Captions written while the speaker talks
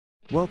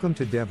Welcome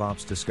to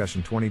DevOps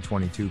Discussion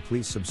 2022.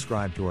 Please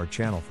subscribe to our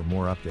channel for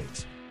more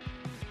updates.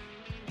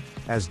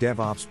 As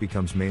DevOps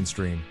becomes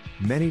mainstream,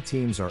 many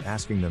teams are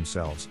asking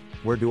themselves,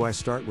 where do I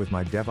start with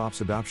my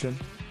DevOps adoption?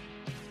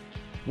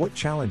 What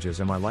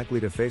challenges am I likely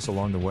to face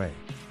along the way?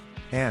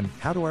 And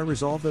how do I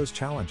resolve those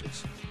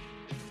challenges?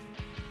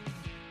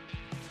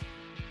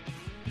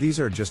 These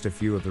are just a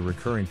few of the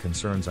recurring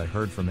concerns I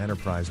heard from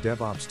enterprise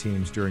DevOps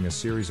teams during a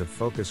series of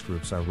focus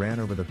groups I ran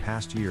over the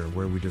past year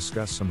where we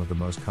discussed some of the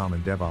most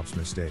common DevOps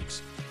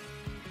mistakes.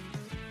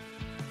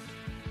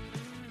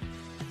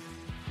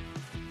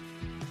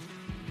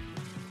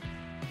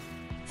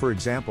 For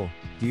example,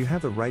 do you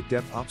have the right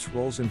DevOps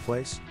roles in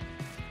place?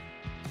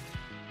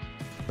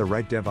 The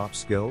right DevOps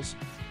skills?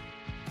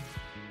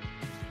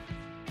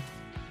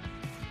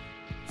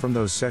 From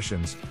those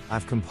sessions,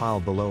 I've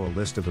compiled below a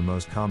list of the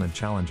most common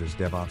challenges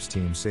DevOps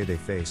teams say they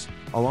face,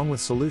 along with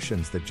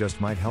solutions that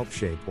just might help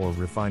shape or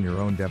refine your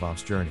own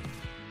DevOps journey.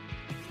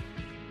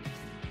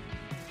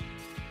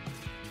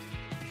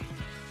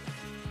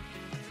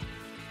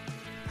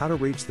 How to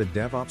reach the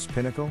DevOps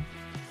pinnacle?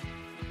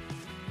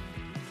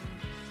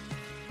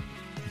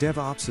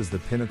 DevOps is the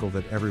pinnacle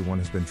that everyone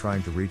has been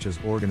trying to reach as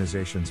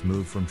organizations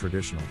move from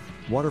traditional,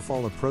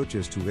 waterfall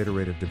approaches to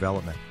iterative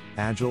development,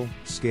 agile,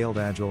 scaled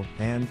agile,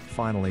 and,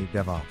 finally,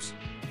 DevOps.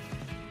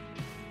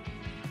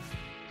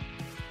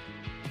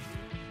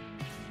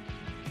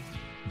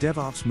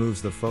 DevOps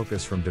moves the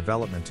focus from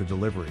development to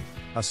delivery,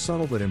 a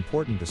subtle but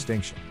important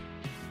distinction.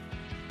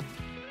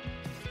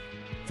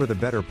 For the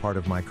better part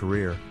of my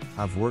career,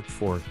 I've worked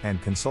for,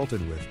 and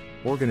consulted with,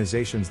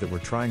 organizations that were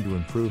trying to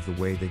improve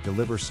the way they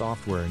deliver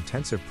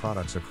software-intensive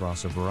products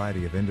across a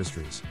variety of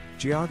industries,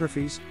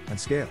 geographies, and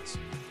scales.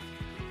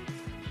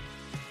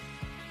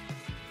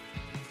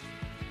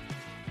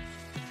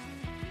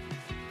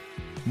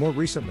 More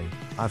recently,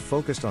 I've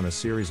focused on a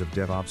series of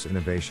DevOps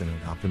innovation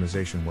and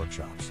optimization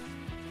workshops.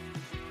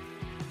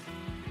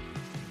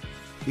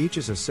 Each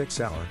is a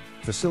 6-hour,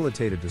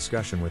 facilitated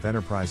discussion with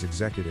enterprise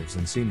executives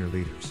and senior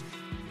leaders.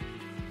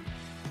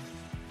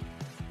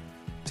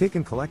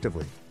 Taken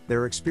collectively,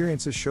 their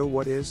experiences show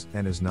what is,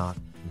 and is not,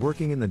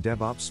 working in the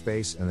DevOps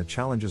space and the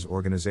challenges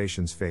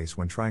organizations face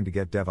when trying to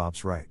get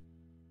DevOps right.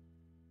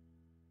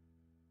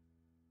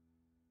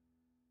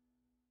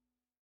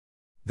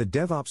 The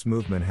DevOps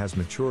movement has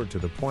matured to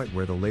the point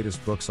where the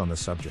latest books on the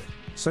subject,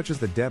 such as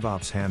the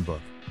DevOps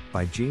Handbook,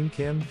 by Gene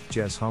Kim,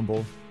 Jez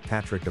Humble,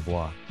 Patrick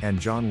Dubois, and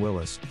John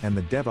Willis, and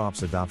the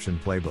DevOps Adoption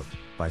Playbook,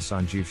 by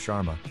Sanjeev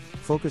Sharma,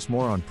 focus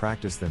more on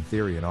practice than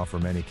theory and offer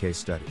many case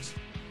studies.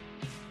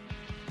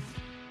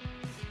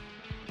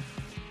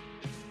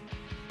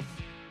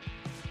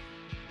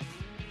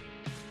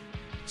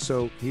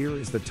 So, here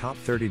is the top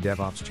 30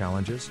 DevOps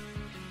challenges.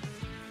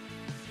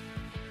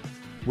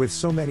 With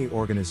so many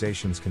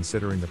organizations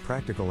considering the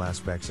practical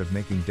aspects of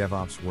making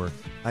DevOps work,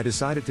 I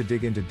decided to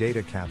dig into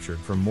data captured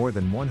from more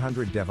than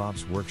 100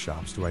 DevOps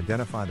workshops to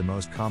identify the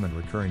most common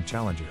recurring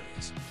challenge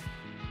areas.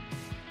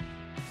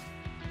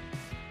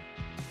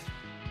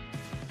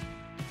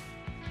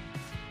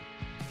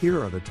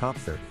 Here are the top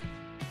 30.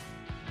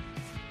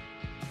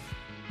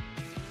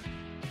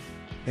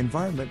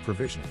 Environment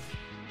provisioning.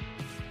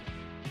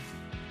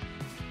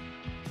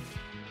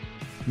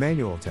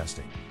 Manual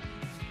testing.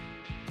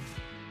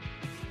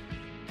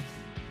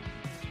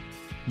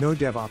 No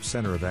DevOps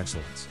Center of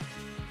Excellence.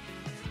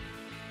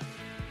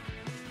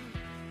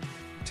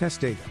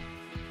 Test data.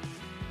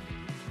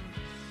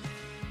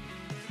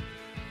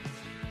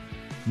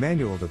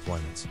 Manual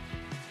deployments.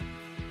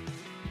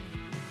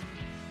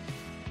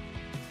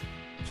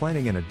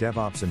 Planning in a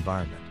DevOps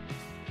environment.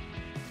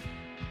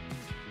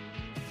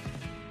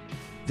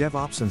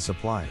 DevOps and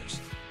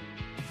suppliers.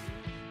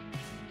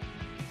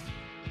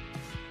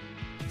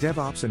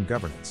 DevOps and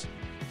governance.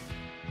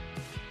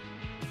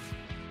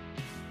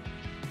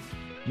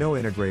 No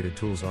integrated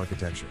tools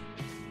architecture.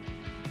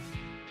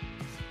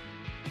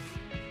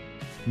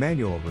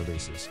 Manual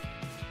releases.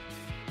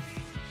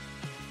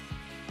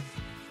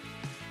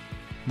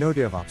 No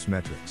DevOps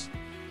metrics.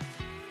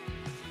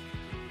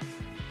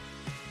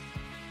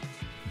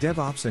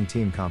 DevOps and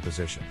team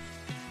composition.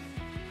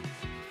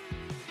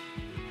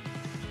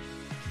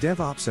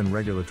 DevOps and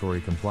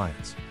regulatory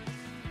compliance.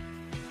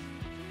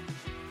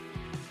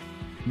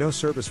 No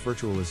service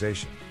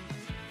virtualization.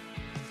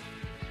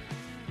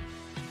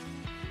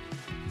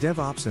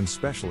 DevOps and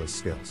specialist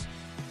skills.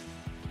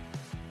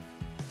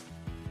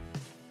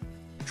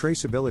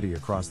 Traceability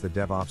across the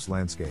DevOps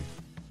landscape.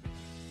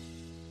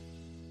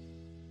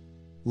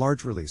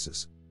 Large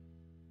releases.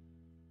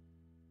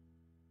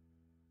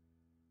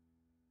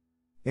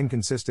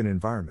 Inconsistent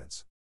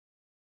environments.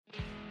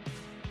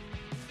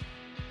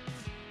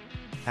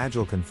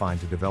 Agile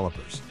confined to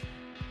developers.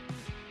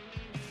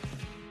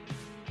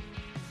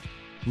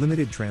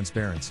 Limited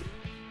transparency.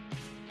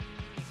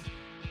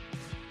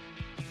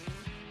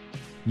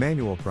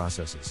 Manual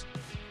processes.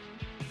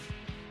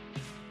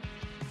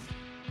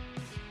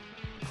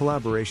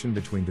 Collaboration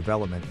between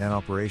development and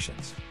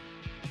operations.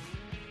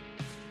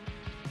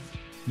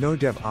 No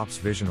DevOps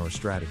vision or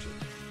strategy.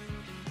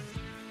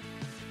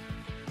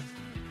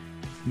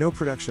 No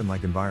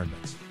production-like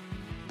environments.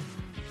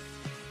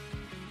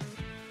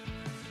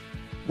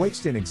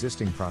 Waste in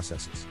existing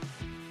processes.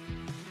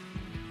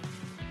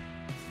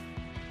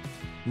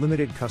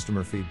 Limited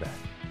customer feedback.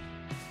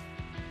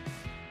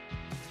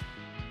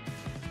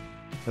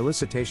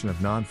 Elicitation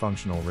of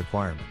non-functional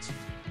requirements.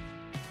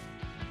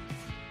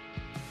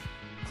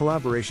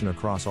 Collaboration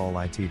across all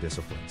IT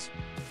disciplines.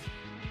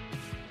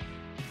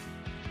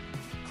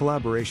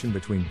 Collaboration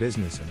between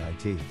business and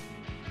IT.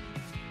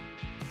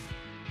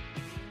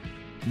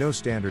 No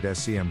standard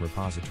SCM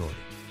repository.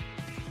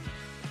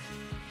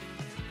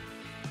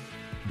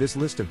 This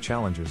list of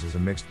challenges is a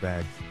mixed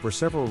bag, for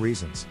several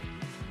reasons.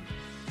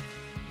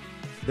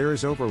 There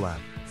is overlap,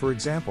 for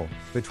example,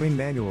 between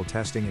manual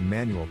testing and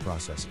manual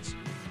processes.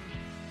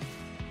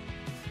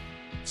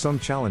 Some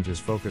challenges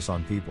focus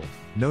on people,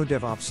 no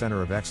DevOps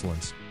center of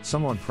excellence,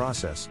 some on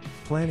process,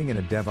 planning in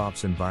a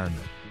DevOps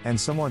environment, and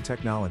some on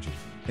technology,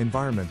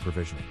 environment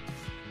provisioning.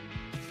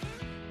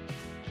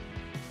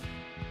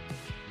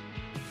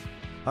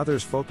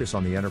 Others focus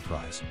on the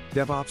enterprise,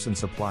 DevOps and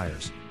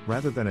suppliers,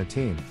 rather than a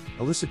team,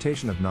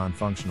 elicitation of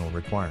non-functional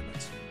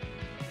requirements.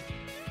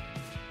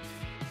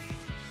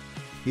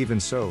 Even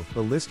so,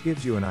 the list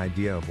gives you an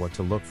idea of what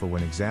to look for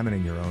when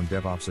examining your own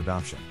DevOps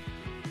adoption.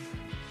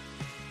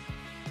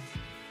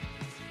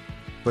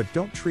 But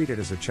don't treat it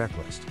as a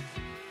checklist.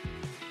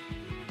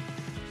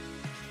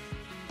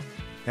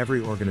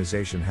 Every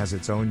organization has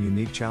its own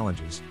unique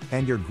challenges,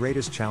 and your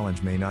greatest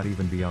challenge may not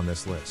even be on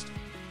this list.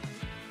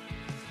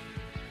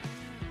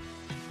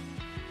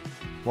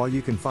 While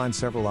you can find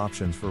several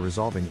options for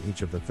resolving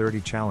each of the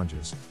 30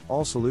 challenges,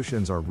 all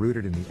solutions are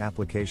rooted in the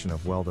application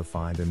of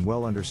well-defined and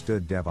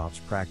well-understood DevOps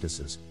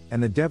practices,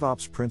 and the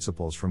DevOps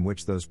principles from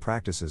which those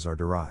practices are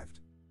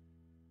derived.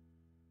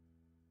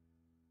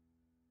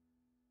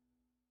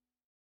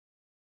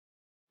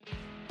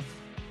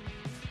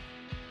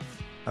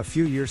 A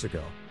few years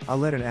ago, I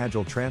led an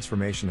agile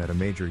transformation at a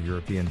major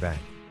European bank.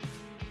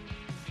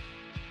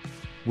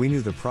 We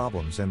knew the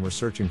problems and were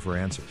searching for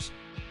answers.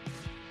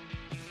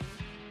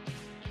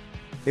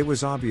 It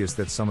was obvious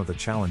that some of the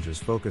challenges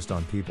focused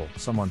on people,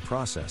 some on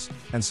process,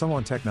 and some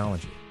on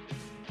technology.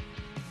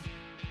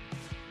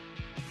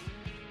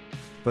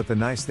 But the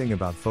nice thing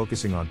about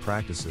focusing on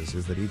practices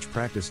is that each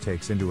practice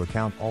takes into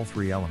account all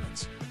three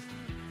elements.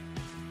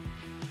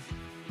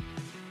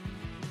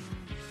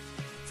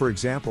 For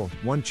example,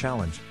 one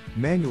challenge,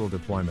 manual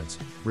deployments,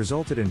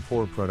 resulted in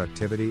poor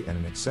productivity and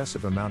an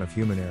excessive amount of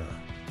human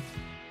error.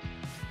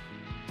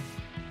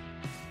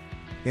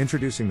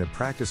 Introducing the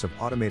practice of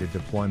automated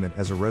deployment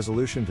as a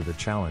resolution to the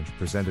challenge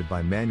presented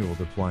by manual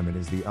deployment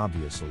is the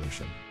obvious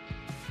solution.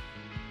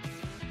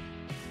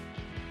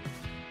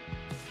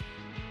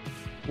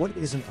 What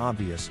isn't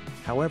obvious,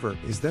 however,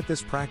 is that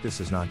this practice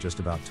is not just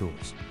about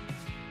tools.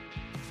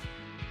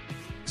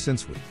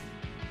 Since we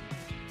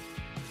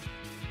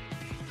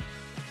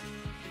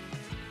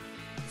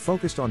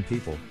focused on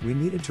people, we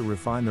needed to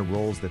refine the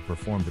roles that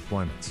perform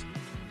deployments.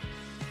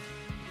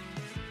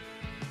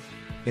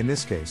 In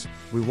this case,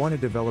 we wanted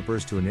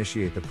developers to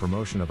initiate the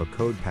promotion of a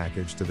code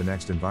package to the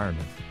next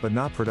environment, but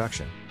not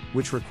production,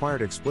 which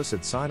required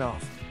explicit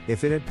sign-off,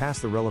 if it had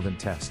passed the relevant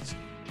tests.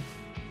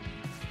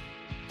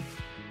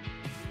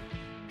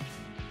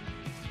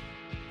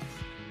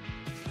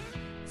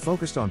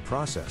 Focused on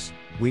process,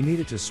 we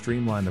needed to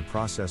streamline the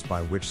process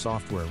by which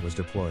software was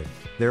deployed,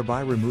 thereby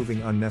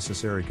removing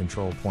unnecessary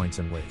control points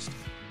and waste.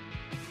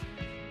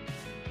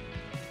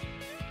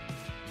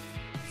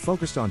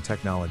 Focused on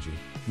technology,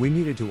 we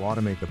needed to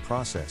automate the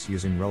process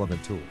using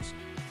relevant tools.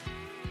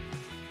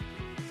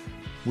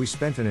 We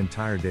spent an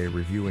entire day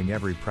reviewing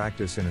every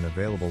practice in an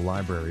available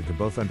library to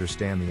both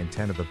understand the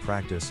intent of the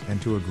practice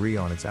and to agree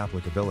on its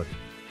applicability.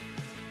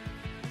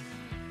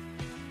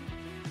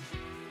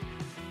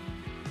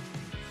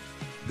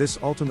 This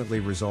ultimately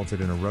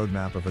resulted in a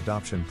roadmap of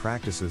adoption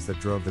practices that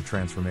drove the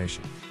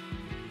transformation.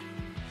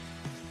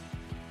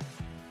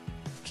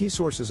 Key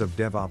sources of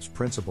DevOps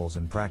principles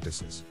and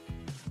practices.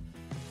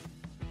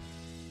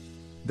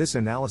 This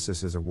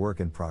analysis is a work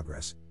in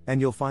progress,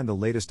 and you'll find the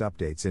latest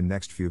updates in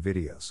next few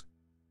videos.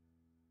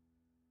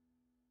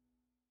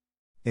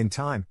 In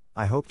time,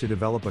 I hope to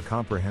develop a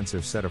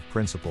comprehensive set of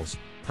principles,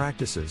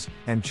 practices,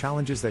 and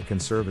challenges that can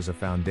serve as a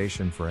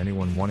foundation for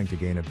anyone wanting to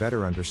gain a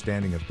better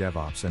understanding of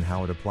DevOps and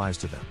how it applies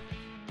to them.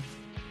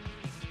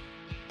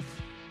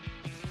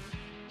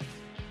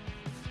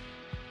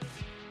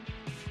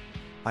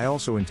 I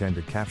also intend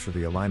to capture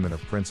the alignment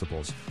of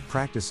principles,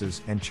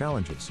 practices, and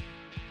challenges.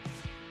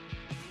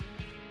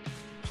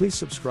 Please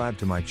subscribe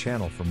to my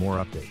channel for more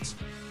updates.